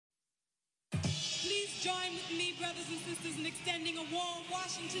Join with me, brothers and sisters, in extending a warm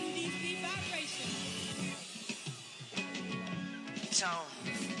Washington, D.C. vibration. Tone.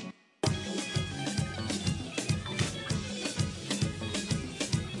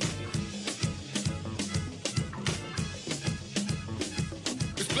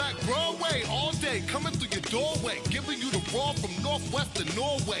 Black Broadway all day, coming through your doorway, giving you the raw from Northwest to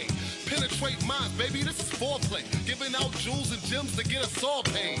Norway. Penetrate minds, baby, this is foreplay. Giving out jewels and gems to get us all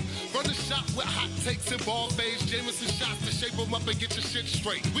paid. Run the shop with hot takes and ball fades. Jameson shots to shape them up and get your shit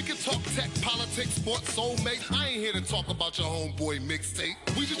straight. We can talk tech, politics, sports, soulmate. I ain't here to talk about your homeboy mixtape.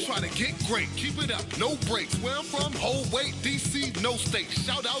 We just trying to get great, keep it up, no breaks. Where I'm from, whole weight, DC, no state.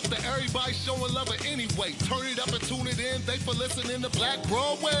 Shout out to everybody showing love anyway. Turn it up and tune it in. Thanks for listening to Black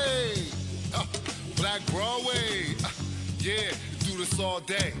Broadway. Black Broadway. Yeah, we do this all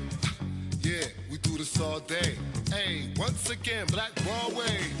day. Yeah, we do this all day. Hey, once again, Black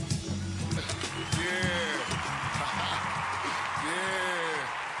Broadway. Yeah. Yeah.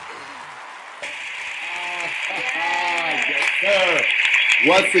 Yes, sir.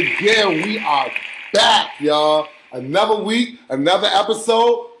 Once again, we are back, y'all. Another week, another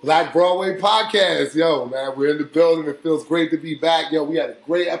episode, Black Broadway Podcast. Yo, man, we're in the building. It feels great to be back. Yo, we had a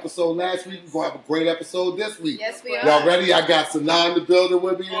great episode last week. We're going to have a great episode this week. Yes, we are. Y'all ready? I got Sanaa in the building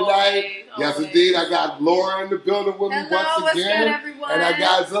with me tonight. Yes, indeed. I got Laura in the building with me once again. What's good, everyone? And I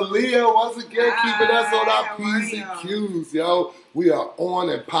got Zalia once again keeping us on our P's and Q's, yo. We are on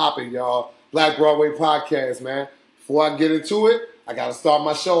and popping, y'all. Black Broadway Podcast, man. Before I get into it, I got to start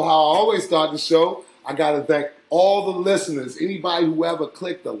my show how I always start the show. I got to thank all the listeners, anybody who ever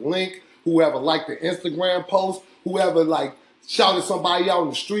clicked the link, whoever liked the Instagram post, whoever like shouted somebody out in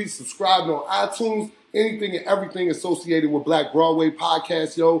the streets, subscribed on iTunes, anything and everything associated with Black Broadway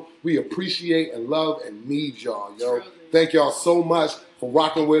Podcast, yo. We appreciate and love and need y'all, yo. Truly. Thank y'all so much for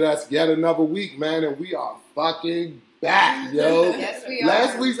rocking with us yet another week, man, and we are fucking back, yo. Yes, we are.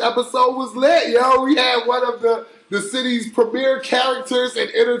 Last week's episode was lit, yo. We had one of the city's premier characters and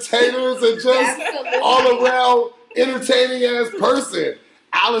entertainers and just all around entertaining ass person.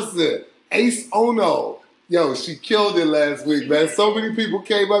 Allison, Ace Ono. Yo, she killed it last week, man. So many people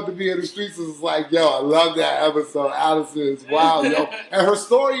came up to me in the streets and was like, yo, I love that episode. Allison is wild, yo. And her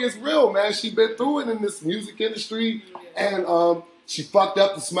story is real, man. She been through it in this music industry. And she fucked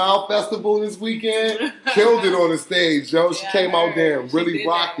up the Smile Festival this weekend. Killed it on the stage, yo. She came out there and really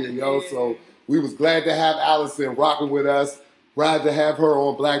rocked it, yo. So we was glad to have Allison rocking with us. Glad to have her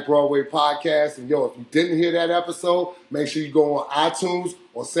on Black Broadway Podcast. And yo, if you didn't hear that episode, make sure you go on iTunes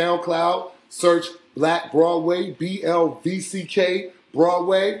or SoundCloud, search Black Broadway, BLVCK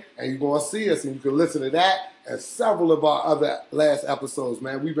Broadway, and you're going to see us. And you can listen to that and several of our other last episodes,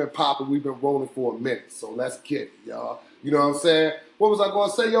 man. We've been popping, we've been rolling for a minute. So let's get it, y'all. You know what I'm saying? What was I going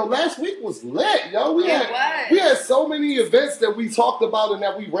to say? Yo, last week was lit, yo. We had so many events that we talked about and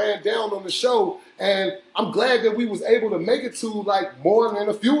that we ran down on the show. And I'm glad that we was able to make it to, like, more than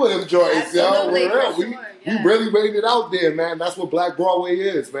a few of them joints, yo. We really made it out there, man. That's what Black Broadway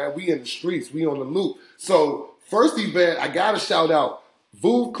is, man. We in the streets. We on the loop. So, first event, I got to shout out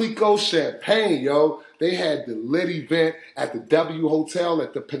Veuve Clicquot Champagne, yo. They had the lit event at the W Hotel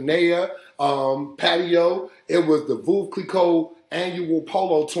at the Panea patio. It was the Veuve Clicquot annual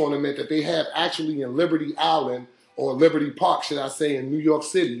polo tournament that they have actually in Liberty Island, or Liberty Park, should I say, in New York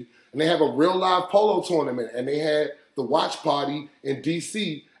City. And they have a real live polo tournament. And they had the watch party in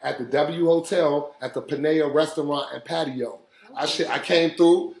D.C. at the W Hotel at the Panea Restaurant and Patio. I came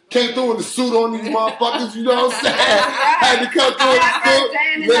through in the suit on these motherfuckers, you know what I'm saying? Had to come through in the suit.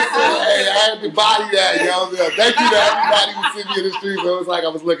 Listen, hey, I had to body that, yo. Thank you to everybody who seen me in the streets. It was like I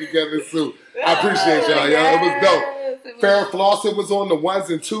was looking good in the suit. I appreciate y'all, yo. It was dope. Farrah Fawcett was on the ones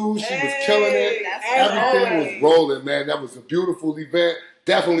and twos. She was killing it. Everything was rolling, man. That was a beautiful event.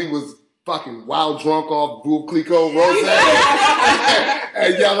 Definitely was fucking wild drunk off Veuve Clicquot Rosé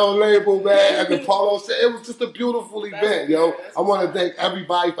and Yellow Label, man, and the polo set. It was just a beautiful event, yo. I want to thank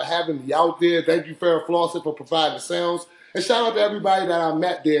everybody for having me out there. Thank you, Farrah Fawcett, for providing the sounds. And shout out to everybody that I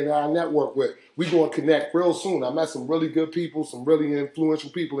met there, that I networked with. We going to connect real soon. I met some really good people, some really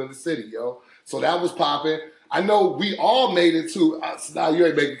influential people in the city, yo. So that was popping. I know we all made it to, now you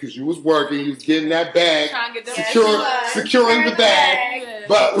ain't making it because you was working, you was getting that bag, securing the bag,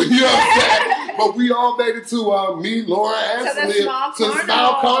 but you know what I'm saying? But we all made it to me, Laura, and Celia, to the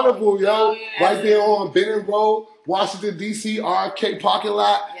Smile Carnival, yo, right there on Benning Road, Washington, D.C., RFK parking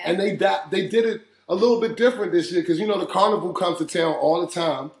lot, and they did it a little bit different this year because, you know, the carnival comes to town all the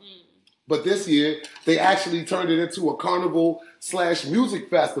time. But this year, they actually turned it into a carnival/music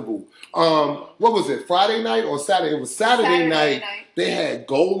festival. What was it, Friday night or Saturday? It was Saturday night. They had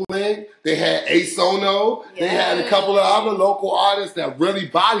Gold Link, they had Asono, they had a couple of other local artists that really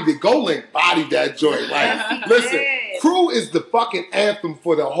bodied it. Gold Link bodied that joint. Like, listen, Crew is the fucking anthem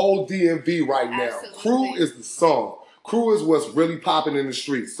for the whole DMV right now. Absolutely. Crew is the song. Crew is what's really popping in the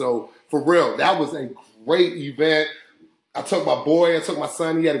streets. So, for real, that was a great event. I took my boy, I took my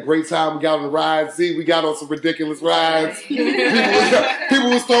son, he had a great time. We got on the rides. See, we got on some ridiculous rides. people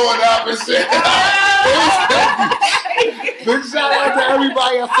was throwing up and shit. Big shout out to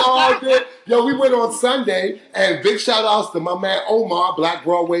everybody I saw out there. Yo, we went on Sunday, and big shout outs to my man Omar, Black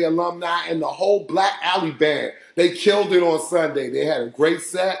Broadway alumni, and the whole Black Alley Band. They killed it on Sunday. They had a great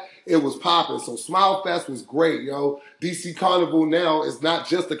set. It was popping. So Smile Fest was great, yo. DC Carnival now is not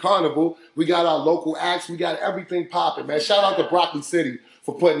just a carnival. We got our local acts. We got everything popping, man. Shout out to Broccoli City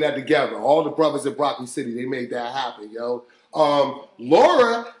for putting that together. All the brothers at Broccoli City, they made that happen, yo.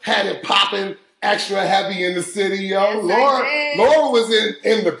 Laura had it popping extra heavy in the city, yo. Yes, Laura was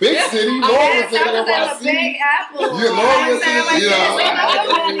in the big city. Laura was in NYC. The Big Apple. Yeah, Laura was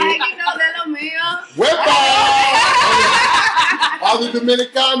all the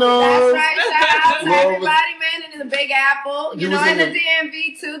Dominicanos. That's right. Shout out to everybody, man, in the Big Apple. You know, in the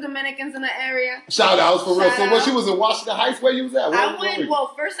DMV too. Dominicans in the area. Shout outs for real. So when she was in Washington Heights, where you was at?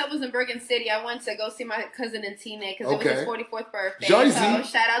 First I was in Bergen City. I went to go see my cousin in Teaneck because it was his 44th birthday. Jersey. So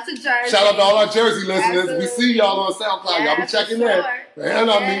shout out to Jersey. Shout out to all our Jersey listeners. Absolutely. We see y'all on SoundCloud. Y'all be checking in. And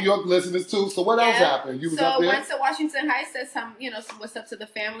our New York listeners too. So what else happened? You was up there? So went to Washington Heights. Said some, what's up to the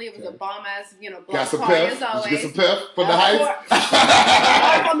family. It was a bomb ass, block party as always. Did you get some pep from the Heights?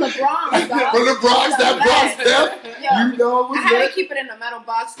 From the Bronx, dog. From the Bronx, that Bronx step. You know it was I had to keep it in a metal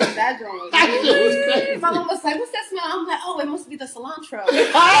box because that joint was crazy. My mom was like, "What's that smell?" I'm like, "Oh, it must be the cilantro." I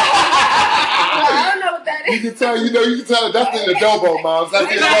don't know what that is. You can tell, you can tell that's in the adobo, moms. That's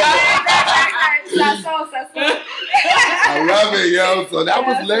in the adobo. I love it, yo. So that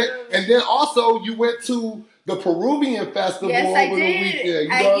was lit. And then also you went to the Peruvian festival over the weekend. You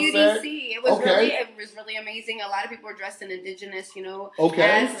know what I'm saying? It was really amazing. A lot of people were dressed in indigenous,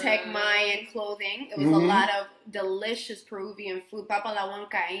 Aztec Mayan clothing. It was a lot of delicious Peruvian food. Papa la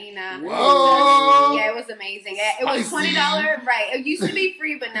huancaína. Whoa! Yeah, it was amazing. It was $20. Right. It used to be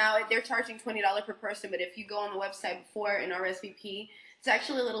free, but now they're charging $20 per person. But if you go on the website before in RSVP, it's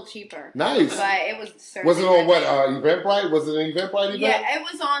actually a little cheaper. Nice. But it was... Was it on what? Eventbrite? Was it an Eventbrite event? Yeah, it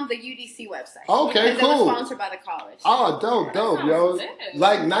was on the UDC website. Okay, cool. It was sponsored by the college. Oh, dope, yo.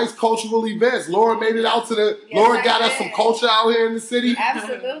 Like nice cultural events. Laura made it out to the... Yes, Laura got us some culture out here in the city.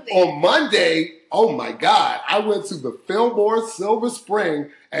 Absolutely. On Monday, oh my God, I went to the Fillmore Silver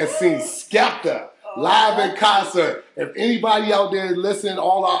Spring and seen Skepta. Live in concert. If anybody out there listening,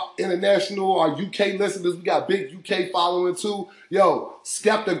 all our international, our UK listeners, we got big UK following too. Yo,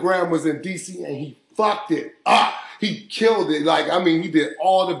 Skeptagram was in DC and he fucked it up. He killed it. He did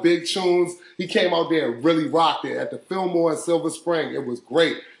all the big tunes. He came out there and really rocked it at the Fillmore in Silver Spring. It was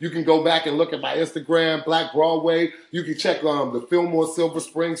great. You can go back and look at my Instagram, Black Broadway. You can check the Fillmore Silver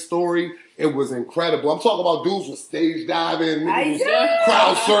Spring story. It was incredible. I'm talking about dudes with stage diving,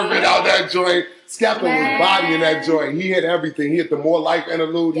 crowd surfing out that joint. Skepta was bodying that joint. He hit everything. He hit the More Life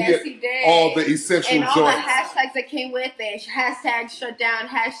interlude. Yes, he did. All the essential joints. And all the hashtags that came with it. Hashtag shut down,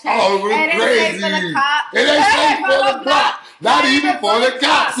 hashtag. Oh, it was crazy. It ain't safe for the cop. Not even for the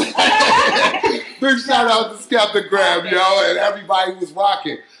cops. Big shout out to Skeptagram, yo, and everybody was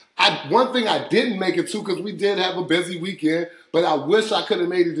rocking. One thing I didn't make it to, because we did have a busy weekend, but I wish I could have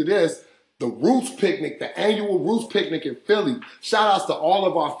made it to this. The Roots Picnic, the annual Roots Picnic in Philly. Shout outs to all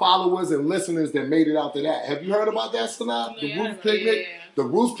of our followers and listeners that made it out to that. Have you heard about that, Sanaa? The Roots Picnic? Yeah. The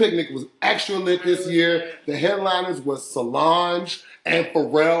Roots Picnic was extra lit this year. The headliners was Solange and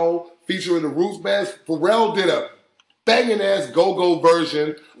Pharrell featuring the Roots Band. Pharrell did a banging ass go-go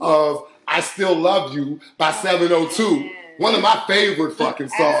version of I Still Love You by 702. One of my favorite fucking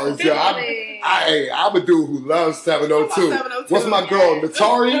songs. I'm a dude who loves 702. What's my girl,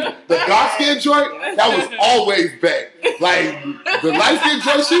 Natari? The dark skin joint? That was always bad. The light skin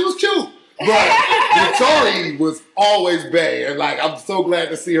joint, she was cute. But Natari was always bad. And I'm so glad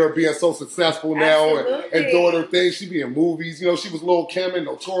to see her being so successful now and doing her thing. She be in movies. She was Lil' Kim in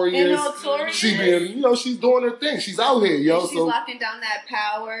Notorious. She being, she's doing her thing. She's out here, yo. And she's locking down that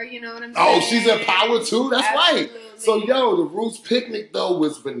power, you know what I'm saying? Oh, she's in power too? That's right. So, the Roots Picnic, though,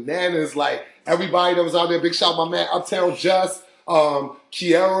 was bananas. Everybody that was out there, big shout out my man, Uptown Just,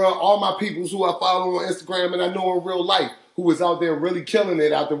 Kiara, all my peoples who I follow on Instagram and I know in real life, who was out there really killing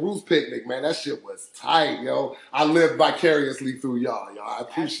it at the Roots Picnic, man. That shit was tight, yo. I lived vicariously through y'all. I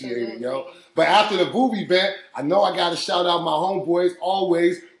appreciate it, yo. But after the Boob event, I know I got to shout out my homeboys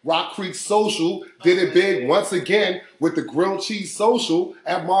always. Rock Creek Social did it big once again with the grilled cheese social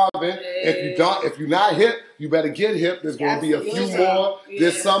at Marvin. If you're not hip, you better get hip. There's going to be a few more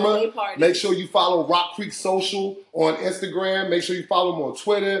this summer. Make sure you follow Rock Creek Social on Instagram. Make sure you follow them on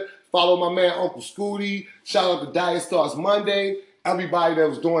Twitter. Follow my man Uncle Scooty. Shout out to Diet Stars Monday. Everybody that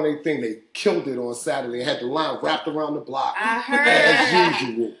was doing their thing, they killed it on Saturday. Had the line wrapped around the block. I heard. As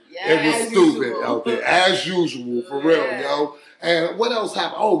usual. It was stupid out there. As usual, for real, yo. And what else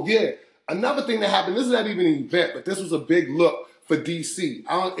happened? Oh, yeah. Another thing that happened, this is not even an event, but this was a big look for DC.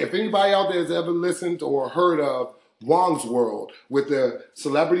 If anybody out there has ever listened or heard of Wong's World with the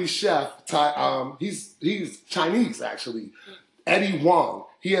celebrity chef, he's Chinese, actually, Eddie Wong.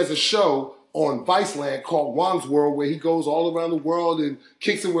 He has a show on Viceland called Wong's World where he goes all around the world and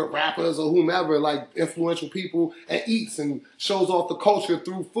kicks it with rappers or whomever, like influential people, and eats and shows off the culture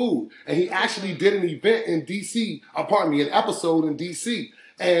through food. And he actually did an event in DC, an episode in DC.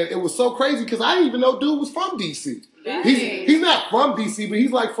 And it was so crazy because I didn't even know dude was from DC. Nice. He's not from DC, but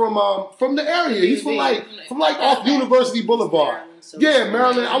he's like from the area. He's from like off University Boulevard. Yeah,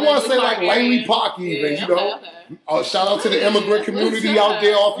 Maryland. I want to say like Langley Park even, you know. Okay. Shout out to the immigrant community out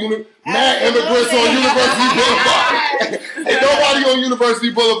there off mad immigrants on University Boulevard. Ain't nobody on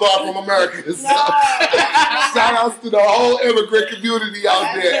University Boulevard from America. No. Shout outs to the whole immigrant community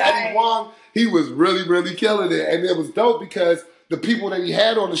out there. Eddie Wong, he was really, really killing it. And it was dope because the people that he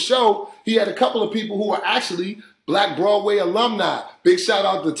had on the show, he had a couple of people who were actually Black Broadway alumni. Big shout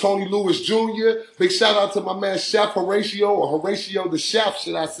out to Tony Lewis Jr. Big shout out to my man Chef Horatio, or Horatio the Chef,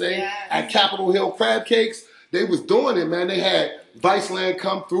 should I say, at Capitol Hill Crab Cakes. They was doing it, man. They had Viceland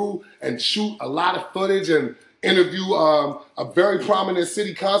come through and shoot a lot of footage and interview a very prominent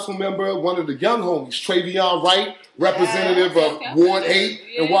city council member, one of the young homies, Travion Wright, representative of Ward 8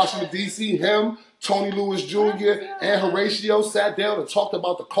 in Washington, D.C. Him, Tony Lewis Jr. and Horatio sat down and talked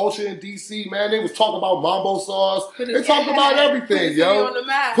about the culture in D.C., man. They was talking about mambo sauce. They talked about everything, yo.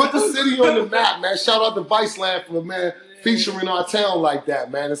 Put the city on the map, man. Shout out to Viceland for, man, featuring our town like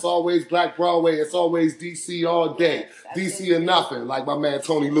that, man. It's always Black Broadway. It's always D.C. all day. D.C. or nothing, like my man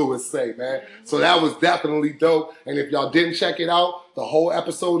Tony Lewis say, man. So that was definitely dope. And if y'all didn't check it out, the whole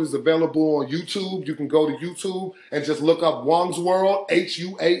episode is available on YouTube. You can go to YouTube and just look up Wong's World,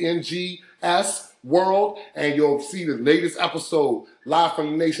 Huangs World, and you'll see the latest episode live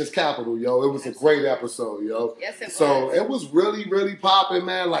from the nation's capital, yo. It was a great episode, yo. Yes, it was. So it was really, really popping,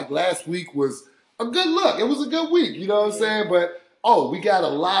 man. Like last week was a good look. It was a good week, you know what I'm saying? But, we got a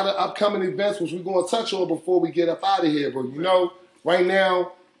lot of upcoming events, which we're going to touch on before we get up out of here. But, you know, right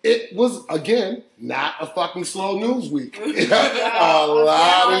now, it was, again, not a fucking slow news week. A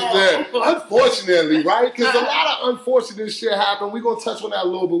lot of shit. Unfortunately, right? Because a lot of unfortunate shit happened. We're going to touch on that a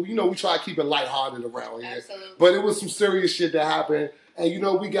little bit. You know, we try to keep it lighthearted around here. Absolutely. But it was some serious shit that happened. And, you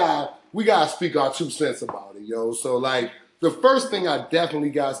know, we got to speak our 2 cents about it, yo. So, like, the first thing I definitely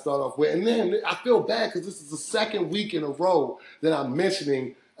got to start off with, and then I feel bad because this is the second week in a row that I'm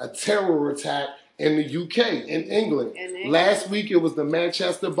mentioning a terror attack in the UK, in England. Last week it was the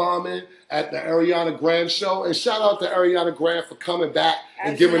Manchester bombing at the Ariana Grande show. And shout out to Ariana Grande for coming back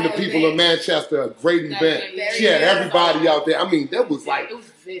and giving the people of Manchester a great event. She had everybody out there. I mean, that was like... It was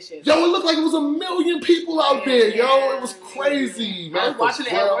vicious. Yo, it looked like it was 1 million people out there, yo. It was crazy, man. I was watching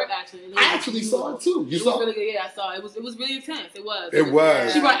it at work, actually. I actually saw it, too. You saw it? Really good. Yeah, I saw it. It was really intense. It was. It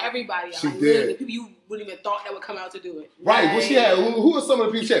was. She brought everybody out. She like, did. The people you wouldn't even thought that would come out to do it. Right. Well, she had... Who are some of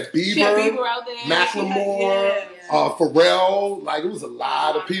the people? She had Bieber. She had Bieber out there. Macklemore. Pharrell. Like, it was a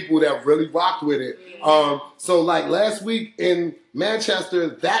lot of people that really rocked with it. So, like, last week in Manchester,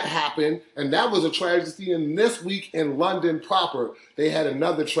 that happened, and that was a tragedy. And this week in London proper, they had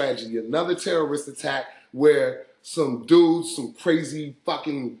another tragedy, another terrorist attack where some dudes, some crazy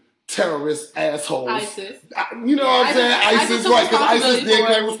fucking terrorist assholes. ISIS. You know what I'm saying? ISIS, right, because ISIS did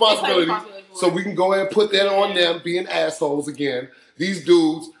claim responsibility. So we can go ahead and put that on them being assholes again. These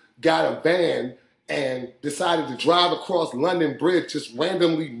dudes got a van and decided to drive across London Bridge, just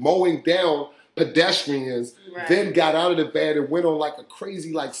randomly mowing down pedestrians, then got out of the van and went on like a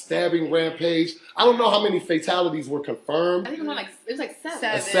crazy like stabbing rampage. I don't know how many fatalities were confirmed. I think it was like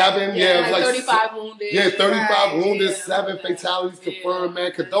 7. 7, yeah. It was like 35 wounded. Yeah, 35 wounded, 7 fatalities confirmed,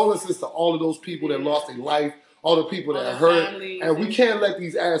 man. Condolences to all of those people that lost their life, all the people that are hurt. And we can't let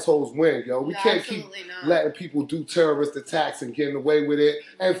these assholes win, yo. We can't keep letting people do terrorist attacks and getting away with it.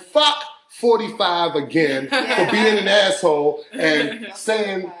 And fuck 45 again for being an asshole and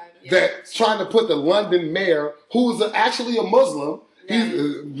saying that's trying to put the London mayor, who's actually a Muslim,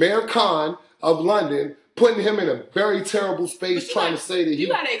 he's Mayor Khan of London, putting him in a very terrible space, trying to say that you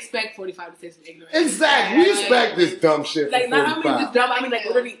gotta expect 45 to say some ignorant. Exactly, we expect this dumb shit. Like not only just dumb, I mean like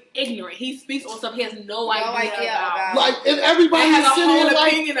literally ignorant. He speaks on stuff he has no idea about. Like, and everybody has a whole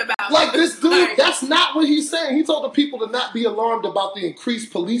like, opinion about. Like this dude, that's not what he's saying. He told the people to not be alarmed about the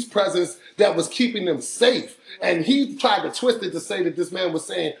increased police presence that was keeping them safe. And he tried to twist it to say that this man was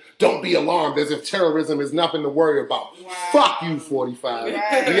saying, don't be alarmed, as if terrorism is nothing to worry about. Wow. Fuck you, 45.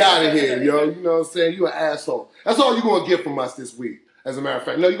 Right. Be out of here, yo. You know what I'm saying? You an asshole. That's all you're going to get from us this week, as a matter of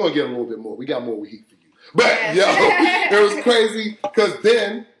fact. No, you're going to get a little bit more. We got more heat for you. But, yo, it was crazy because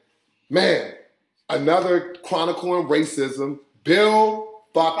then, man, another chronicling racism, Bill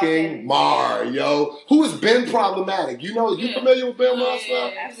fucking Maher, yo, who has been problematic. You know, you familiar with Bill Maher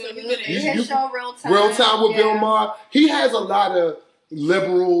stuff? Absolutely. His show Real Time. Real Time with Bill Maher. He has a lot of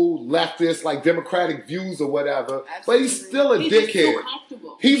liberal, leftist, like Democratic views or whatever, but he's still a dickhead.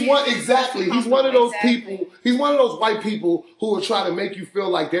 He's one He's one of those people. He's one of those white people who will try to make you feel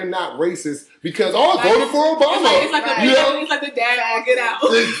like they're not racist because I voted for Obama. It's like the dad on Get Out.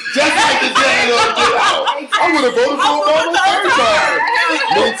 It's just like the dad on Get Out. I would have voted for Obama third time.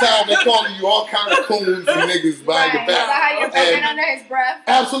 Meantime, they're calling you all kind of coons and niggas behind your back. How you're voting under his breath.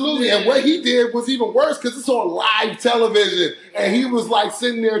 Absolutely, and what he did was even worse because it's on live television, and he was like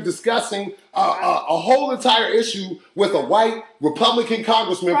sitting there discussing a whole entire issue with a white Republican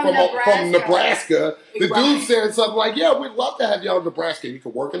congressman from Nebraska. The dude said something like, yeah, we'd love to have y'all in Nebraska. You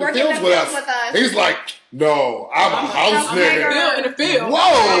could work in the fields with us. He's like, no, I'm a house nigga. Bill in the field.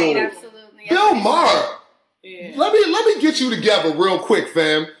 Whoa. Right, Bill Maher. Yeah. Let me get you together real quick,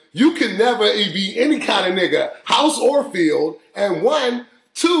 fam. You can never be any kind of nigga, house or field. And 1,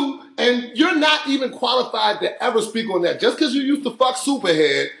 2, and you're not even qualified to ever speak on that. Just because you used to fuck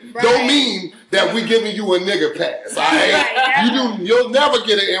Superhead don't mean that we giving you a nigga pass. All right? You'll never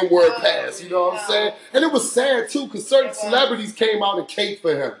get an N-word pass. You know what I'm saying? And it was sad too because certain celebrities came out and caked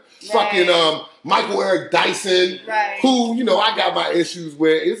for him. Fucking Michael Eric Dyson, who, you know, I got my issues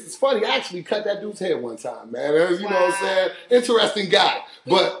with. It's funny, I actually cut that dude's head one time, man. You know what I'm saying? Interesting guy.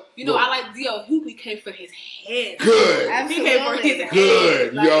 But you know, I like Dio. He came for his head. Good. Absolutely. He came for his head.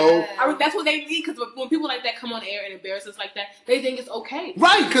 Good, yo. That's what they need, because when people like that come on air and embarrass us like that, they think it's okay.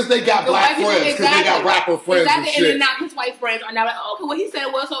 Right, because they got black friends, because they got rapper friends and shit. And then now his white friends are now like, oh, okay, what he said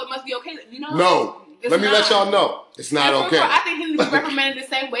was, so it must be okay. No. Let me let y'all know. It's not okay. I think he needs to be reprimanded the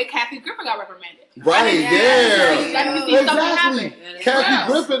same way Kathy Griffin got reprimanded. Right, exactly.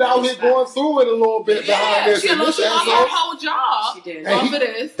 Kathy Griffin out here going through it a little bit behind this. She lost her whole job. She did. Off of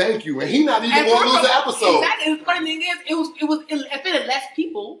this. Thank you. And he not even going to lose the episode. Exactly. The funny thing is, it offended less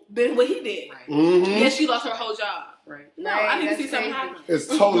people than what he did. Right. Mm-hmm. Yes, she lost her whole job. Right. No, I need to see something happen. It's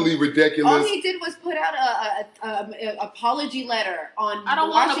totally ridiculous. All he did was put out an apology letter on. I don't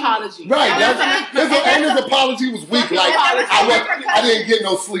want an apology. Right. His apology was weak. Like I didn't get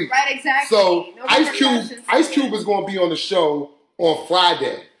no sleep. Right. Exactly. So Ice Cube is going to be on the show on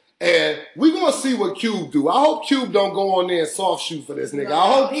Friday. And we're going to see what Cube do. I hope Cube don't go on there and soft shoot for this nigga. I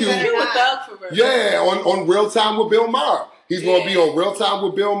hope Cube. He was thug for real. Yeah, on Real Time with Bill Maher. He's going to be on Real Time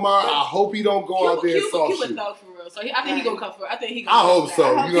with Bill Maher. I hope he don't go out there and soft shoot. Cube was thug for real. So I think he's going to come for it. I hope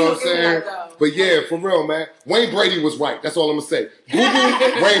so. You know what I'm saying? But yeah, for real, man. Wayne Brady was right. That's all I'm going to say.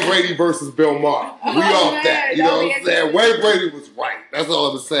 Google Wayne Brady versus Bill Maher. We off that. You know what I'm saying? Wayne Brady was right. That's all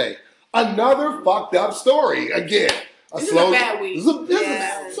I'm going to say. Another fucked up story. Again. This is a bad week.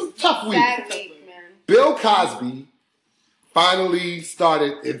 This is a tough week. Bad week, man. Bill Cosby finally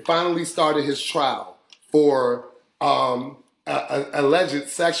started his trial for alleged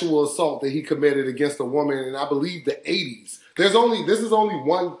sexual assault that he committed against a woman in, I believe, the 80s. This is only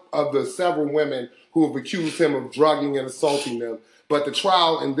one of the several women who have accused him of drugging and assaulting them. But the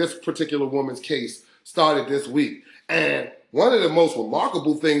trial in this particular woman's case started this week. And one of the most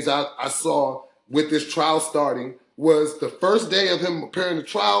remarkable things I saw with this trial starting was the first day of him appearing in the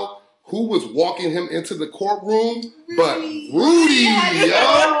trial, who was walking him into the courtroom? But Rudy,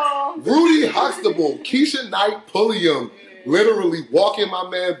 yo! Rudy Huxtable, Keisha Knight Pulliam, literally walking my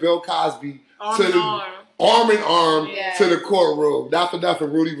man Bill Cosby arm in arm to the courtroom. Not for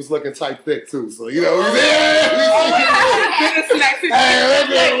nothing, Rudy was looking tight thick too. So, you know, Rudy.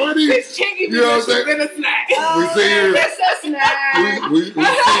 This chinky, you know what I'm saying? A snack. We see you. That's a snack. We see you,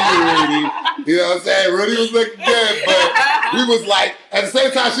 Rudy. You know what I'm saying? Rudy was looking good, but we was like, at the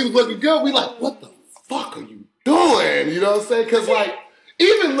same time she was looking good, we like, what the fuck are you doing? You know what I'm saying? Because like,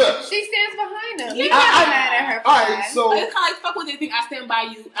 Even look. She stands behind him. Yeah. He's not mad at her. All right, so it's kind of like fuck what they think. I stand by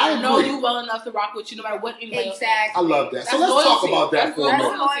you. I know you well enough to rock with you, no matter what anybody else thinks. I love that. So let's talk about that for a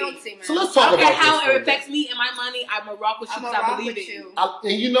minute. Loyalty, man. So let's talk about this. How it for affects me and my money. I'm gonna rock with you because I believe in you.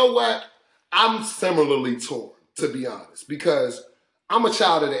 And you know what? I'm similarly torn, to be honest, because I'm a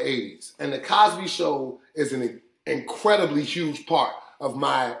child of the 80s, and the Cosby Show is an incredibly huge part of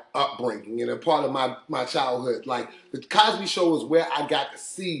my upbringing and a part of my childhood. Like, the Cosby Show is where I got to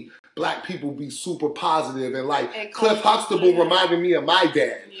see black people be super positive, and like Cliff Huxtable reminded me of my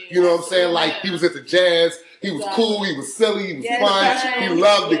dad. You know what I'm saying? Like, he was at the jazz, he was cool, he was silly, he was fun, he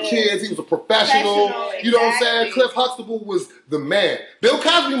loved the kids, he was a professional. You know what I'm saying? Cliff Huxtable was the man. Bill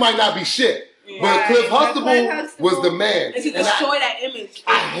Cosby might not be shit. But Cliff Huxtable was the man. And to destroy that image.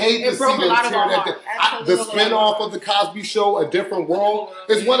 I hate to see them tear that. The spinoff of the Cosby Show, A Different World,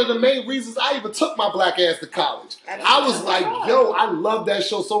 is one of the main reasons I even took my black ass to college. I was like, yo, I love that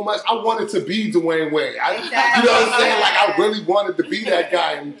show so much. I wanted to be Dwayne Wade. You know what I'm saying? Like, I really wanted to be that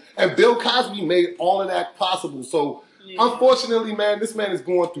guy. And Bill Cosby made all of that possible. So, unfortunately, man, this man is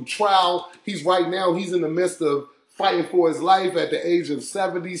going through trial. He's in the midst of fighting for his life at the age of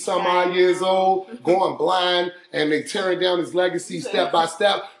 70 some odd years old, going blind, and they tearing down his legacy step by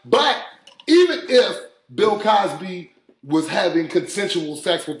step. But even if Bill Cosby was having consensual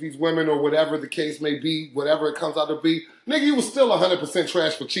sex with these women or whatever the case may be, whatever it comes out to be, nigga, he was still 100%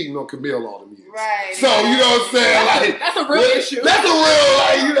 trash for cheating on Camille all them years. Right. So, you know what I'm saying? Like, that's a real issue. That's a real,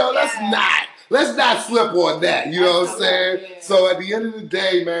 like, you know, let's not slip on that. You know what I'm saying? Yeah. So at the end of the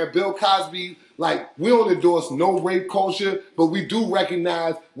day, man, Bill Cosby, like, we don't endorse no rape culture, but we do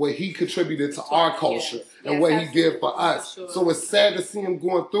recognize what he contributed to our culture and what he did for us. Sure. So it's sad to see him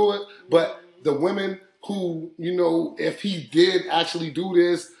going through it, but the women who, you know, if he did actually do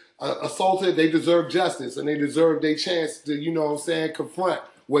this, assaulted, they deserve justice and they deserve their chance to, you know what I'm saying, confront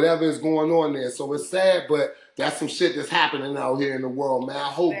whatever is going on there. So it's sad, but that's some shit that's happening out here in the world, man.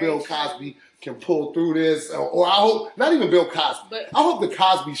 I hope Bill Cosby can pull through this, or I hope, not even Bill Cosby, but I hope the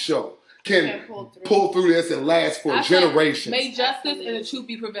Cosby Show can pull through this and last for generations. Make justice and the truth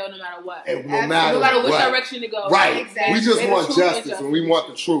be prevailed no matter what. And no matter which direction to go. Right. Exactly. We just want justice and we want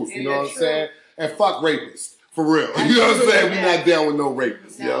the truth. You know what I'm saying? And fuck rapists. For real. You know what I'm saying? We're not down with no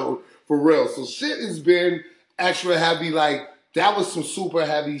rapists, yo. For real. So shit has been extra heavy. Like, that was some super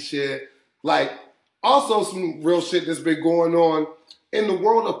heavy shit. Like, also some real shit that's been going on in the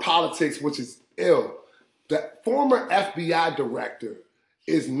world of politics, which is ill. The former FBI director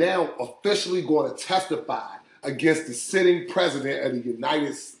is now officially going to testify against the sitting president of the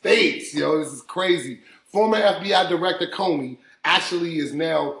United States. Yo, this is crazy. Former FBI Director Comey actually is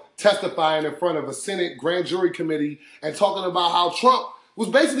now testifying in front of a Senate grand jury committee and talking about how Trump was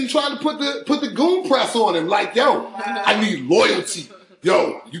basically trying to put the goon press on him. Like, yo, I need loyalty.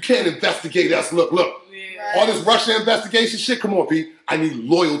 Yo, you can't investigate us. Look. Yeah. All this Russia investigation shit, come on, Pete. I need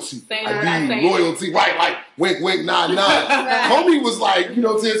loyalty. I need loyalty. Right, like, wink, nod. Comey was like, you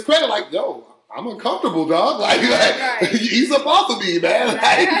know, to his credit, like, yo, I'm uncomfortable, dog. Like ease up off of me, man.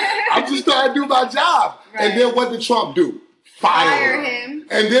 Like, I'm just trying to do my job. Right. And then what did Trump do? Fire him.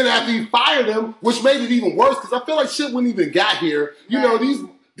 And then after he fired him, which made it even worse, because I feel like shit wouldn't even got here. You know,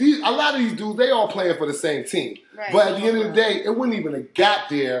 a lot of these dudes, they all playing for the same team. Right. But at the end of the day, it wouldn't even have got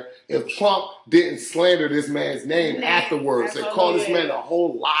there if Trump didn't slander this man's name afterwards and call this man a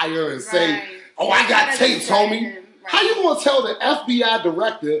whole liar and say, oh, I got tapes, homie. Right. How you going to tell the FBI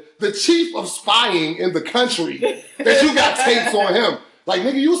director, the chief of spying in the country, that you got tapes on him? Like,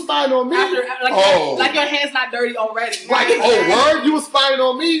 nigga, you spying on me? Like your hand's not dirty already. Like, oh, word? You was spying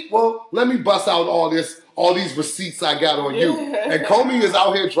on me? Well, let me bust out all these receipts I got on you. And Comey is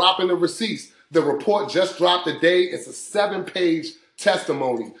out here dropping the receipts. The report just dropped today. It's a 7-page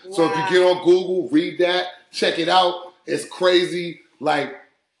testimony. Wow. So if you get on Google, read that, check it out. It's crazy. Like,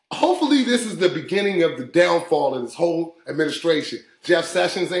 hopefully this is the beginning of the downfall of this whole administration. Jeff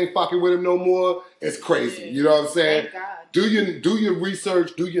Sessions ain't fucking with him no more. It's crazy. You know what I'm saying? Thank God. Do your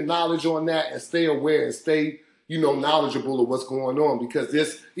research, do your knowledge on that, and stay aware and stay, you know, knowledgeable of what's going on, because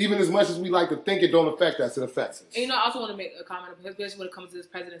this, even as much as we like to think it don't affect us, it affects us. And, you know, I also want to make a comment, especially when it comes to this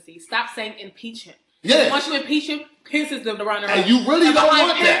presidency. Stop saying impeach him. Yeah. Once you impeach him, Pence is the runner-up. And you really don't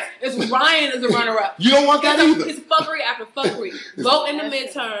want that. It's Ryan is the runner-up. You don't want that either. It's fuckery after fuckery. Vote in the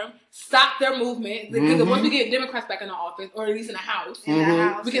midterm. Stop their movement. Because once we get Democrats back in the office, or at least in the House,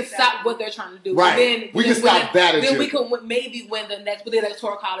 we can stop what they're trying to do. Right. Then we can stop that. Then we can maybe win the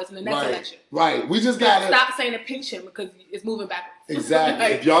electoral college in the next election. Right. We just got to stop saying impeach him because it's moving backwards. Exactly.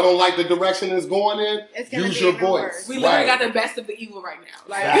 If y'all don't like the direction it's going in, use your voice. We literally got the best of the evil right now.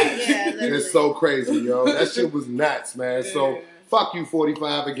 Like, it's so crazy, yo. That shit was nuts, man. So fuck you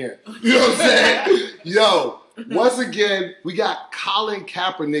 45 again. You know what I'm saying? Yo, once again, we got Colin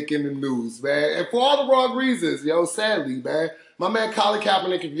Kaepernick in the news, man. And for all the wrong reasons, yo, sadly, man. My man Colin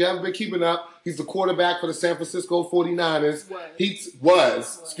Kaepernick, if you haven't been keeping up, he's the quarterback for the San Francisco 49ers.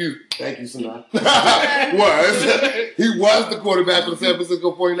 Thank you, Sanaa. He was the quarterback for the San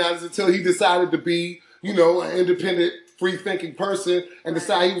Francisco 49ers until he decided to be, you know, an independent, free-thinking person and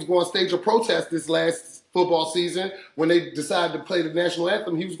decided he was going to stage a protest this last football season. When they decided to play the national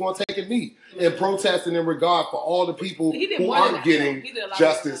anthem, he was going to take a knee and protesting in regard for all the people who aren't getting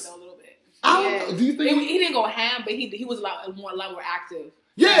justice. Do you think he didn't go ham, but he was a lot more active?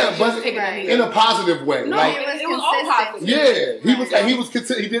 Yeah, but in a positive way. No, like, it was all positive. Yeah,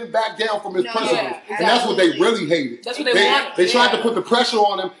 he didn't back down from his principles, and that's what they really hated. That's what they wanted. They tried to put the pressure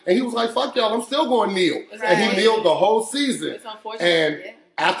on him, and he was like, "Fuck y'all, I'm still going to kneel," and he kneeled the whole season. It's unfortunate. And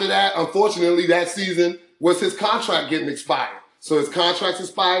after that, unfortunately, that season was his contract getting expired. So his contract's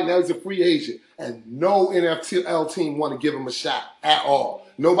expired. Now he's a free agent, and no NFL team want to give him a shot at all.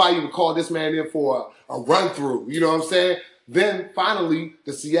 Nobody would call this man in for a run through. You know what I'm saying? Then finally,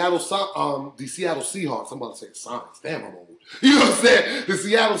 the Seattle Seahawks. I'm about to say Sonics. Damn, I'm old. You know what I'm saying? The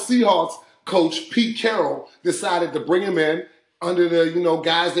Seattle Seahawks coach Pete Carroll decided to bring him in under the, you know,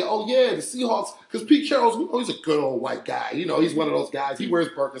 guys that, oh yeah, the Seahawks, because Pete Carroll's, you know, he's a good old white guy. You know, he's one of those guys. He wears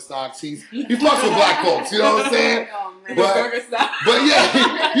Birkenstocks. He fucks with black folks. You know what I'm saying? But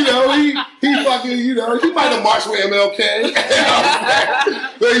yeah, you know, he fucking, you know, he might have marched with MLK. You know,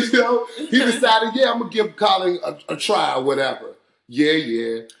 but you know, he decided, yeah, I'm gonna give Colin a try or whatever.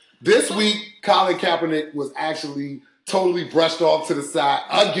 Yeah. This week, Colin Kaepernick was actually totally brushed off to the side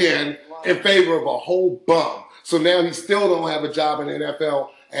again in favor of a whole bum. So now he still don't have a job in the NFL.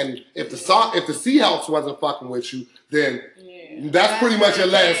 And if the Seahawks wasn't fucking with you, then that's pretty much your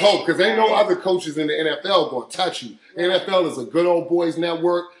last hope, because ain't no other coaches in the NFL going to touch you. The NFL is a good old boys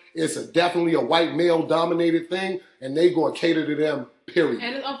network. It's definitely a white male-dominated thing, and they going to cater to them, period.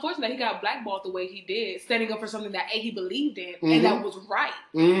 And it's unfortunate that he got blackballed the way he did, standing up for something that he believed in, and that was right.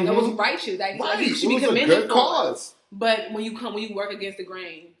 That was righteous. That he should be commended for. Cause. But when you work against the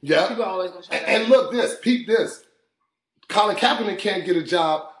grain, people are always going to try to. And look peep this. Colin Kaepernick can't get a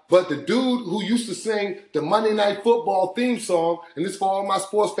job, but the dude who used to sing the Monday Night Football theme song, and this for all my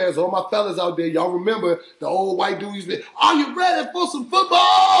sports fans, all my fellas out there, y'all remember the old white dude used to be, are you ready for some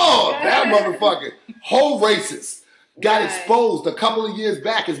football? That motherfucker, whole racist, got exposed a couple of years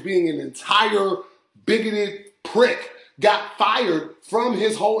back as being an entire bigoted prick, got fired from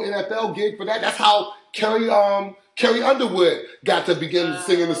his whole NFL gig for that. That's how Carrie Underwood got to begin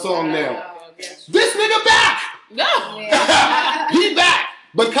singing the song now. This nigga back! No! He back!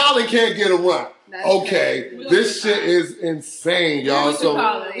 But Colin can't get a run. This shit is insane,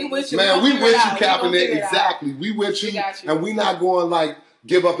 y'all. We with you, man, we with you, Kaepernick. Exactly. We with you, and we not going like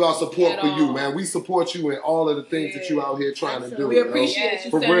give up our support for you, man. We support you in all of the things that you out here trying to do. We appreciate you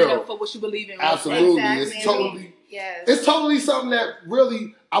standing up for what you believe in. Absolutely. It's totally something that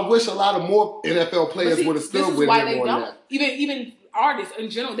really I wish a lot of more NFL players would have stood with him on that. Even artists in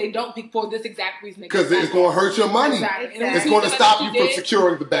general, they don't pick for this exact reason. Because it's going to hurt your money. Exactly. It's going to stop you from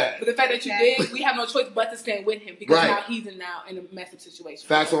securing the bag. But the fact that you did, we have no choice but to stand with him, because now he's in a messy situation.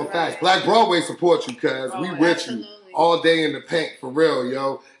 Facts on facts. Black Broadway supports you, cuz we with you all day in the paint, for real,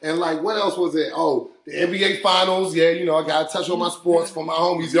 yo. And like, what else was it? Oh, the NBA Finals. Yeah, you know, I got to touch on my sports for my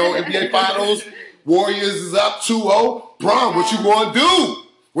homies, yo. NBA Finals. Warriors is up 2-0. Bron, what you going to do?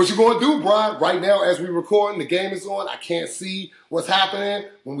 What you going to do, Brian? Right now, as we recording, the game is on. I can't see what's happening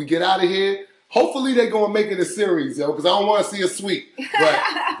when we get out of here. Hopefully, they're going to make it a series, yo, because I don't want to see a sweep. But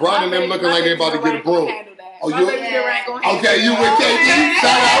Brian and them looking like they're about to get a broom. Oh, you? Okay, you with KD?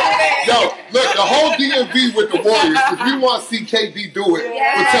 Shout out. Yo, look, the whole DMV with the Warriors. If we want to see KD do it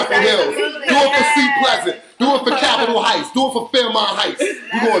for Temple Hills, do it for Sea Pleasant, do it for Capitol Heights, do it for Fairmont Heights.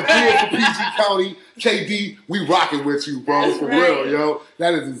 We're going to do it for PG County. KD, we rocking with you, bro, for real, yo.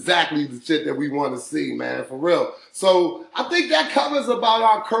 That is exactly the shit that we want to see, man, for real. So I think that covers about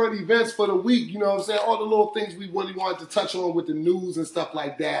our current events for the week, you know what I'm saying? All the little things we really wanted to touch on with the news and stuff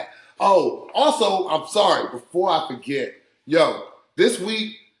like that. Oh, also, I'm sorry, before I forget, yo, this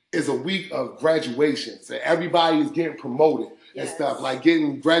week is a week of graduations, and everybody is getting promoted and stuff, like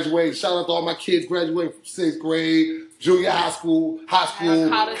getting graduated. Shout out to all my kids graduating from 6th grade, junior high school,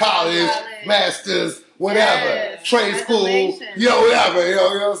 college, masters, whatever, trade school, whatever. You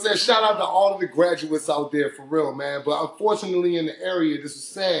know what I'm saying? Shout out to all of the graduates out there, for real, man. But unfortunately, in the area, this is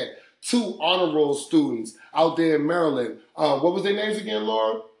sad. 2 honor roll students out there in Maryland. What was their names again,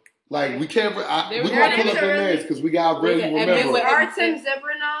 Laura? Like, we can't, we're going to pull up their names because we got to really remember. Artem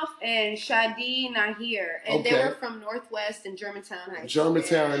Zebranov and Shadi Nahir, and they were from Northwest and Germantown High School.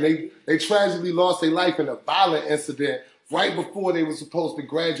 Germantown, and they tragically lost their life in a violent incident right before they were supposed to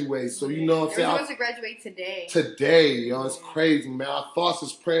graduate. So you know what I'm saying? They're supposed to graduate today. Today, yo, it's crazy, man. Our thoughts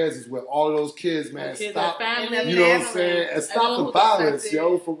and prayers is with all of those kids, man. Stop, you know what I'm saying? And stop the violence,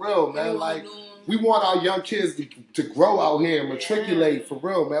 yo, for real, man. Like, we want our young kids to grow out here and matriculate, for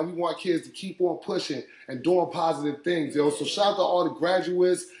real, man. We want kids to keep on pushing and doing positive things, yo. So shout out to all the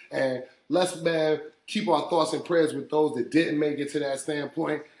graduates, and let's, man, keep our thoughts and prayers with those that didn't make it to that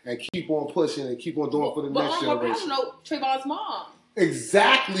standpoint, and keep on pushing and keep on doing for the next generation. I don't know Trayvon's mom.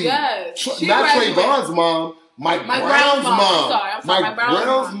 Exactly. Yes. Not Trayvon's mom. Mike Brown's mom. I'm sorry. Mike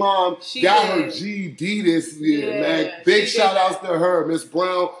Brown's mom got her GED this year, man. Big shout outs to her, Miss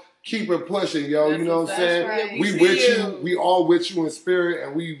Brown. Keep it pushing, yo. You know what I'm saying? Right. We with you. We all with you in spirit,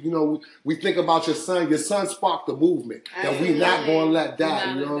 and we think about your son. Your son sparked the movement that we not going to let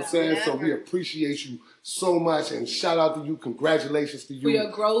die. You know what I'm saying? So we appreciate you so much, and shout out to you. Congratulations to you for your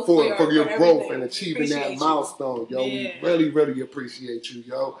growth, for your growth and achieving that milestone, yo. We really, really appreciate you,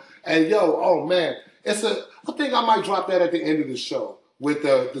 yo. And yo, oh man, I think I might drop that at the end of the show with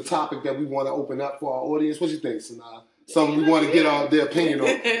the topic that we want to open up for our audience. What you think, Sanaa? Something we want to get their opinion on,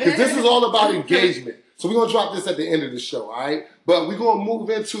 because this is all about engagement. So we're gonna drop this at the end of the show, all right? But we're gonna move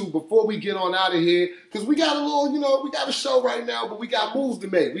into, before we get on out of here, because we got a little, we got a show right now, but we got moves to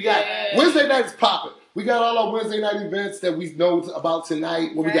make. We got Wednesday night is popping. We got all our Wednesday night events that we know about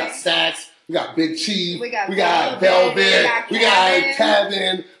tonight. Where we got Saks, we got Big Chief, we got Velvet, we got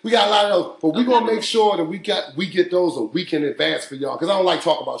Kevin, we got a lot of those. But we're gonna make sure that we get those a week in advance for y'all, because I don't like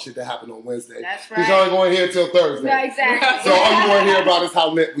talking about shit that happened on Wednesday. That's right. Because y'all ain't going to hear until Thursday. No, exactly. So all you want to hear about is how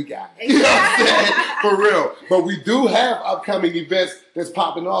lit we got. You know what I'm saying? For real. But we do have upcoming events that's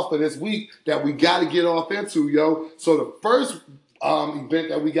popping off for this week that we got to get off into, yo. So the first event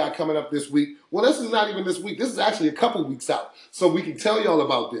that we got coming up this week, well, this is not even this week. This is actually a couple weeks out. So we can tell y'all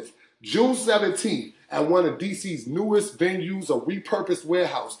about this. June 17th, at one of DC's newest venues, a repurposed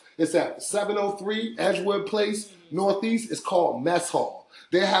warehouse. It's at 703 Edgewood Place, Northeast. It's called Mess Hall.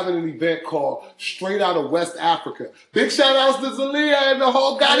 They're having an event called Straight Out of West Africa. Big shout outs to Zalia and the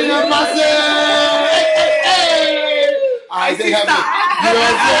whole goddamn massive. Hey! All right, they have you know what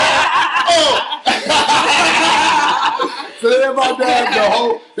I'm saying? Oh! So they're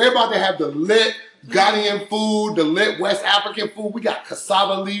about to have the lit Ghanaian food, the lit West African food. We got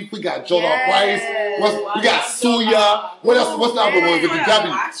cassava leaf. We got jollof rice. We got suya. What else? What's the other one with the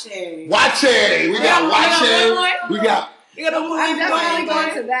W? Wache. We got wache. We got. I'm definitely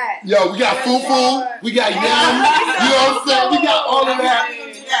going to that. Yo, we got fufu. We got yam. You know what I'm saying? We got all of that.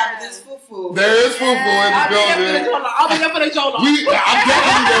 Yeah, but there's fufu. There is fufu in the building. I'll be there for the jollof. I'm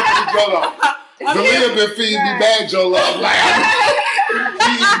definitely there for the jollof. Zalia been feeding me bad jollof. Like,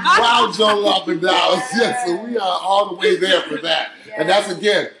 eating wild jollof in Dallas. Yes, so we are all the way there for that. And that's,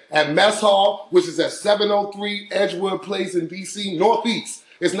 again, at Mess Hall, which is at 703 Edgewood Place in D.C., Northeast.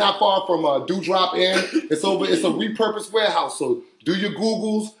 It's not far from Dewdrop Inn. It's a repurposed warehouse. So do your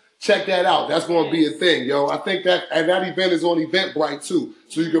Googles. Check that out. That's going to be a thing, yo. I think that event is on Eventbrite, too.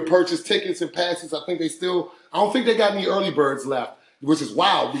 So you can purchase tickets and passes. I don't think they got any early birds left, which is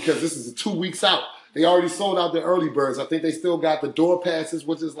wild because this is 2 weeks out. They already sold out the early birds. I think they still got the door passes,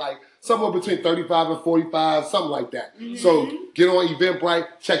 which is like somewhere between 35 and 45, something like that. Mm-hmm. So get on Eventbrite.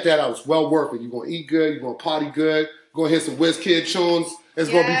 Check that out. It's well worth it. You're going to eat good. You're going to party good. You're going to hit some WizKid tunes. It's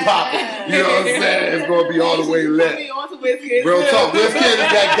going to be popping. You know what I'm saying? It's going to be all the way lit. Real talk. WizKid is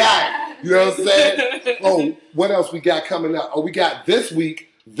that guy. You know what I'm saying? Oh, what else we got coming up? Oh, we got this week,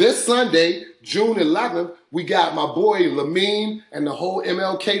 this Sunday, June 11th, we got my boy Lamine and the whole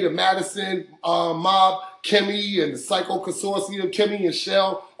MLK to Madison mob, Kimmy and the Psycho Consortium, Kimmy and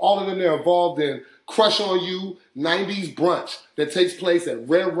Shell, all of them are involved in Crush on You 90s Brunch that takes place at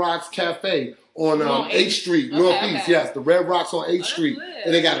Red Rocks Cafe on 8th Street, Northeast. Okay. Yes, the Red Rocks on 8th Street.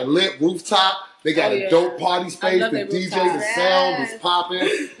 And they got a lit rooftop. They got a dope party space. The DJ, the sound is popping.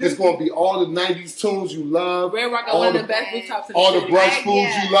 It's going to be all the 90s tunes you love. Red Rock are one of the best rooftops in the all the brunch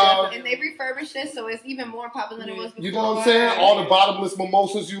foods you love. And they refurbished it, so it's even more popular than it was before. You know what I'm saying? All the bottomless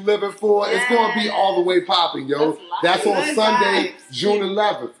mimosas you living for. It's going to be all the way popping, yo. That's on Sunday, June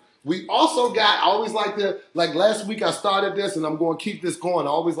 11th. We also got, I always like to, like last week I started this and I'm going to keep this going. I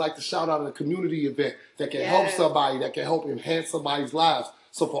always like to shout out a community event that can help somebody, that can help enhance somebody's lives.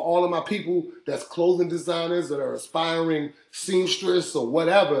 So for all of my people that's clothing designers that are aspiring seamstress or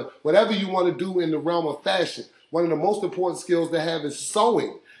whatever you want to do in the realm of fashion, one of the most important skills to have is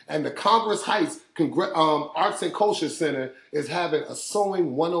sewing. And the Congress Heights Arts and Culture Center is having a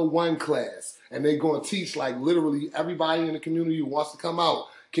sewing 101 class. And they're going to teach like literally everybody in the community who wants to come out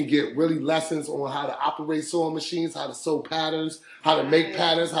can get really lessons on how to operate sewing machines, how to sew patterns, how to make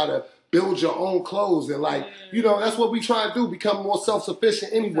patterns, how to build your own clothes. And like, you know, that's what we try to do, become more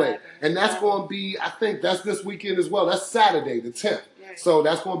self-sufficient anyway. And that's going to be, I think that's this weekend as well. That's Saturday, the 10th. So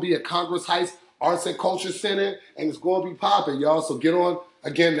that's going to be at Congress Heights Arts and Culture Center, and it's going to be popping, y'all. So get on,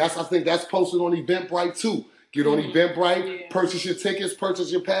 again, I think that's posted on Eventbrite too. Get on Eventbrite, purchase your tickets,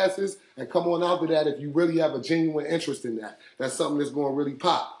 purchase your passes, and come on out to that if you really have a genuine interest in that. That's something that's going to really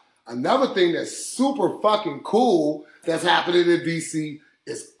pop. Another thing that's super fucking cool that's happening in DC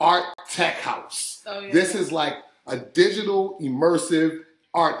is Art Tech House. This is like a digital immersive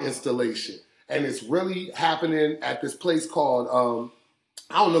art installation. And it's really happening at this place called,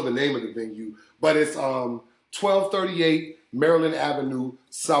 I don't know the name of the venue, but it's 1238 Maryland Avenue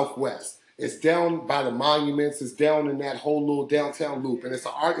Southwest. It's down by the monuments. It's down in that whole little downtown loop. And it's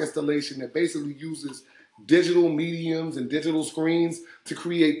an art installation that basically uses digital mediums and digital screens to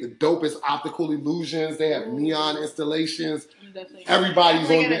create the dopest optical illusions. They have neon installations. Everybody's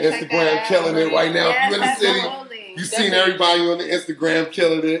on the Instagram killing it right now. If you're in the city, you've seen everybody on the Instagram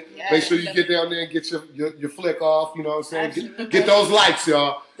killing it. Make sure you get down there and get your flick off. You know what I'm saying? Get those likes,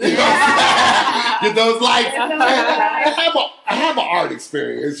 y'all. You know what I'm saying? Get those likes. I have an art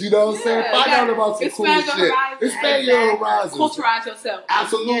experience. You know what I'm saying? Find out about some cool shit. Expand your horizons. Culturize yourself.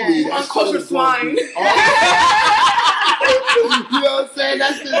 Absolutely. Uncultured swine. You know what I'm saying?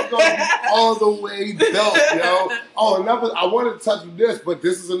 That's just going to be all the way dope, yo. Oh, I wanted to touch on this, but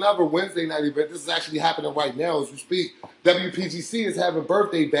this is another Wednesday night event. This is actually happening right now as we speak. WPGC is having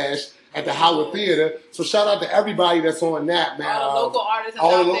birthday bash at the Howard Theater. So shout out to everybody that's on that, man. All the local artists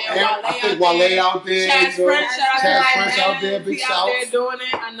out there. I think Wale out there. Chaz French out there. Big shouts. He out there doing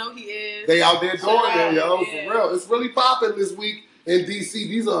it. I know he is. They out there doing it, yo. For real. It's really popping this week in DC.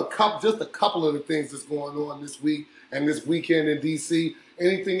 These are just a couple of the things that's going on this week and this weekend in DC.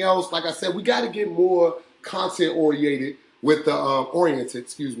 Anything else? Like I said, we got to get more content oriented with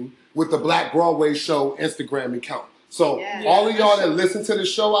the with the Black Broadway Show Instagram account. So all of y'all that listen to the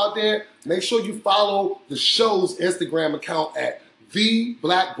show out there, make sure you follow the show's Instagram account at The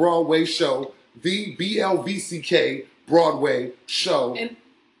Black Broadway Show, the BLVCK Broadway Show. And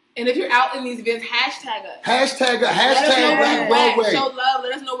if you're out in these events, hashtag us. Hashtag Black Broadway. Show love.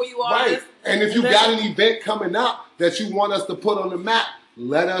 Let us know where you are. Right. And if you got an event coming up that you want us to put on the map,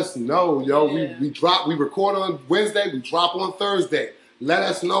 let us know, yo. Yeah. We record on Wednesday, we drop on Thursday. Let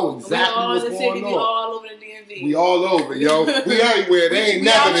us know exactly what's going on. We all over the DMV. We all over, yo. We everywhere. They ain't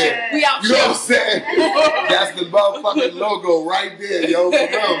never there. We out You know what I'm saying? That's the motherfucking logo right there, yo. For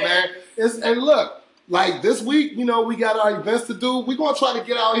real, man. And look, like this week, you know, we got our events to do. We're going to try to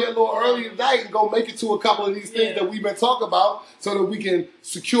get out here a little early tonight and go make it to a couple of these things that we've been talking about so that we can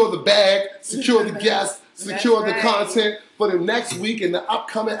secure the bag, secure the guests, secure the content for the next week and the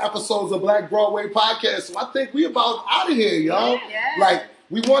upcoming episodes of Black Broadway Podcast. So I think we about out of here, y'all. Yeah. Like,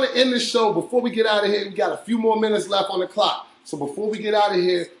 we want to end the show. Before we get out of here, we got a few more minutes left on the clock. So before we get out of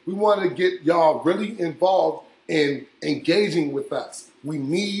here, we want to get y'all really involved in engaging with us. We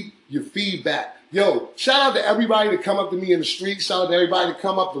need your feedback. Yo, shout out to everybody that come up to me in the streets. Shout out to everybody that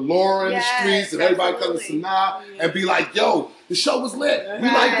come up to Laura in the streets and everybody come to Sanaa and be like, yo, the show was lit. We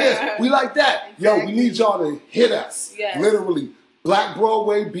like this. We like that. Yo, we need y'all to hit us. Literally. Black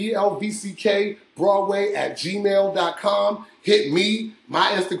Broadway, BLVCK, Broadway at gmail.com. Hit me.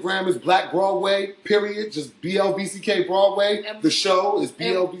 My Instagram is Black Broadway, period. Just BLVCK Broadway. The show is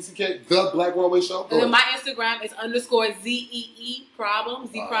BLVCK, The Black Broadway Show. And then my Instagram is _ZEE problem.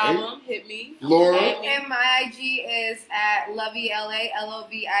 Z problem. Hit me. Laura. And my IG is at LovieLA,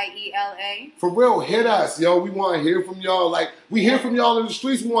 LOVIELA. For real, hit us, yo. We want to hear from y'all. Like, we hear from y'all in the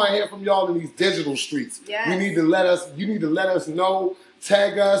streets. We want to hear from y'all in these digital streets. Yes. You need to let us know.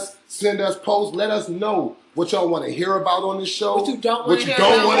 Tag us, send us posts, let us know what y'all want to hear about on this show. What you don't want to hear about.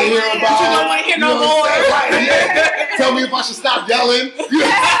 What you don't want to hear no more. Right, yeah. Tell me if I should stop yelling.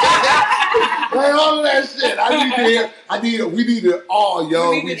 Like, all of that shit. We need it all, yo.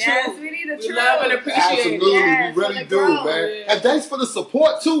 We need the truth. We love and appreciate it. Absolutely, we really do, man. Yeah. And thanks for the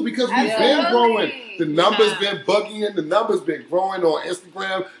support, too, because we've been growing. The numbers been bugging. The numbers been growing on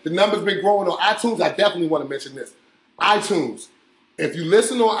Instagram. The numbers been growing on iTunes. I definitely want to mention this. iTunes. If you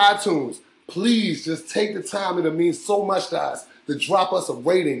listen on iTunes, please just take the time. It means so much to us to drop us a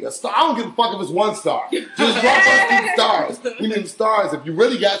rating, a star. I don't give a fuck if it's 1 star. Just drop us 2 stars. We need stars. If you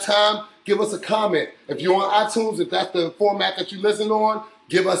really got time, give us a comment. If you're on iTunes, if that's the format that you listen on,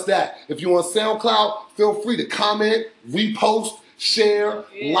 give us that. If you're on SoundCloud, feel free to comment, repost, share,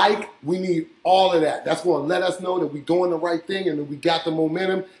 like. We need all of that. That's going to let us know that we're doing the right thing and that we got the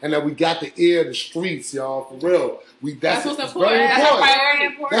momentum and that we got the ear of the streets, y'all. For real. That's what's important. That's our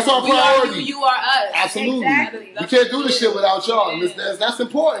priority. That's our priority. You are us. Absolutely. Exactly. We can't do this shit without y'all. And that's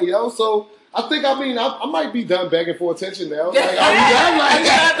important, yo. So I might be done begging for attention now. Like, are we done? Like, I'm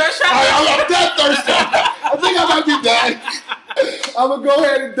done thirsty. I think I might be done. I'm going to go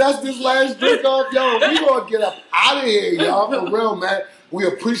ahead and dust this last drink off. Yo, we going to get up out of here, y'all. For real, man. We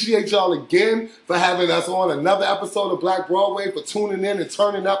appreciate y'all again for having us on another episode of Black Broadway, for tuning in and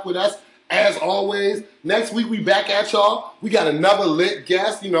turning up with us. As always, next week we back at y'all. We got another lit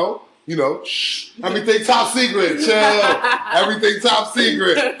guest, you know, shh. Everything top secret, chill. Everything top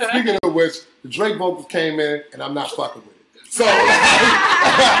secret. Speaking of which, the Drake vocals came in and I'm not fucking with it. So,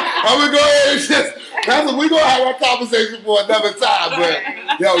 I'm going to go ahead and just, we're going to have our conversation for another time.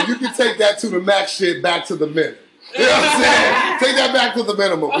 But, yo, you can take that to the max shit back to the minute. You know what I'm saying? Take that back to the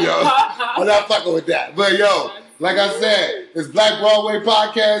minimum, yo. I'm not fucking with that. But, yo, like I said, it's Black Broadway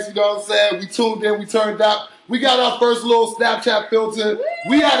Podcast, you know what I'm saying? We tuned in, we turned up. We got our first little Snapchat filter.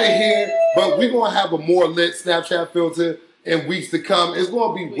 We out of here, but we're going to have a more lit Snapchat filter in weeks to come. It's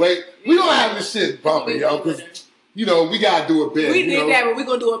going to be we're going to have this shit bumping, yo, because, you know, we got to do it big. We did that, but we're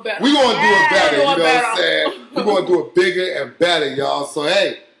going to do it better. We're going to do it better, you know what I'm saying? We're going to do it bigger and better, y'all. So,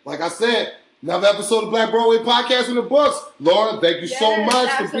 hey, like I said, another episode of Black Broadway Podcast in the books. Laura, thank you so much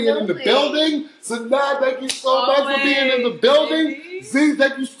for being in the building. Sanaa, thank you so much for being in the building. Z,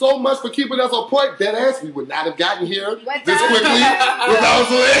 thank you so much for keeping us on point. Deadass, we would not have gotten here this quickly without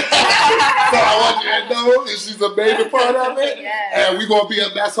Zoe. So I want you to know that she's a major part of it. Yes. And we're going to be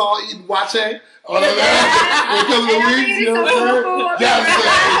at Mess Hall eating watching. All of that. In a couple of weeks, you know what I'm saying? Yes,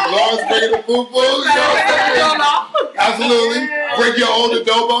 Laura's bringing the food, you know what I'm saying? Absolutely. Bring your own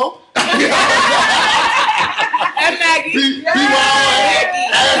adobo. And Maggie.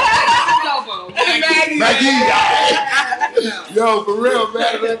 Maggie. Yo, for real,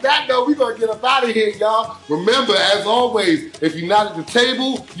 man. And on that note, we're going to get up out of here, y'all. Remember, as always, if you're not at the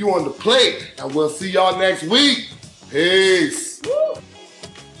table, you on the plate. And we'll see y'all next week. Peace. Woo.